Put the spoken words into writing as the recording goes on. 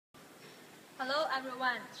Hello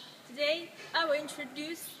everyone. Today I will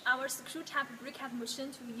introduce our screw type briquette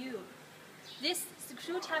machine to you. This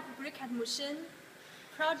screw type briquette machine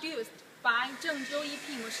produced by Zhengzhou EP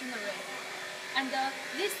machinery. And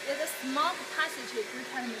this is a small capacity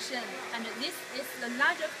briquette machine, and this is the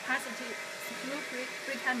larger capacity screw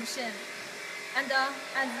briquette machine. And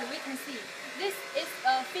as we can see, this is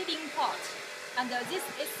a feeding pot, and this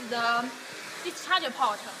is the discharge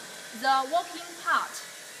pot, the working part,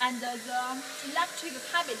 and the electric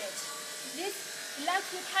cabinet. This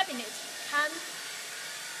electric cabinet can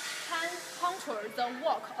control the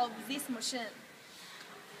work of this machine.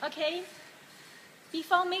 Okay.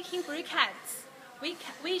 Before making briquettes, we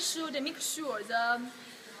should make sure the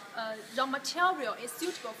raw material is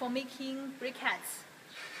suitable for making briquettes.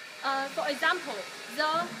 For example,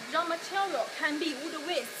 the raw material can be wood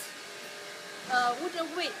waste, wood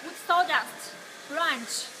sawdust,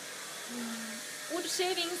 branch, wood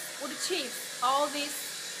shavings, wood chips, all these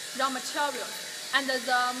raw materials, and the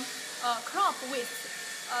crop waste.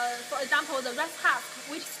 For example, the rice husk,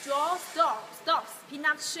 wheat straw, stalks,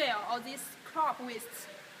 peanut shell, all these crop wastes.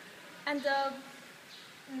 And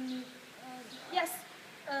yes,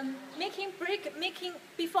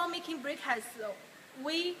 before making briquettes,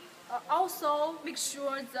 we also make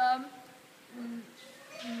sure the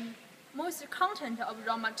moisture content of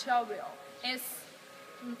raw material is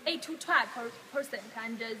 8 to 12%,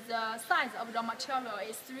 and the size of raw material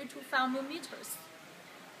is 3 to 5 millimeters.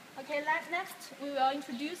 Okay, next we will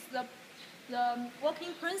introduce the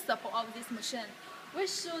working principle of this machine. We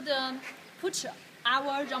should put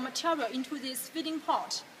our raw material into this feeding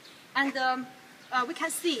pot, and we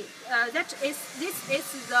can see this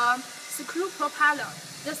is the screw propeller.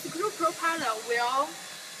 The screw propeller will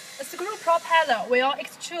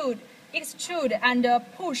extrude and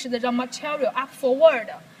push the raw material up forward.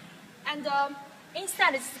 And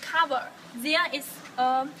inside this cover, there is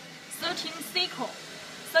a heating circle.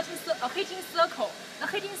 The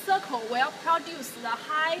heating circle will produce the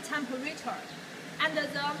high temperature, and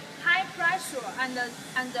the high pressure and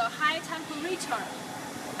the high temperature.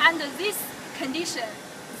 And this condition,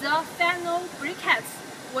 the final briquettes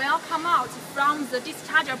will come out from the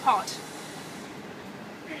discharger pot.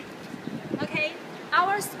 Okay,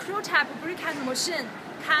 our screw type briquette machine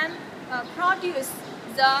can produce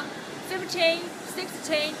the 50,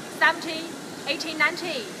 60, 70, 80,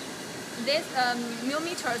 90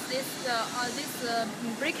 millimeters these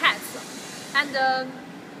briquettes, and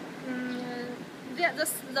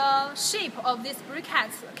the shape of these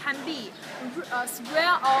briquettes can be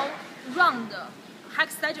square or round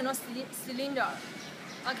hexagonal cylinder.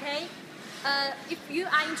 Okay. If you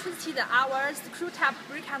are interested in our screw type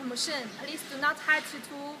briquette machine, please do not hesitate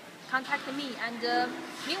to contact me. And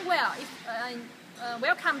meanwhile,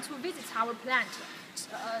 welcome to visit our plant,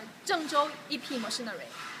 Zhengzhou EP machinery.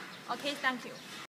 Okay, thank you.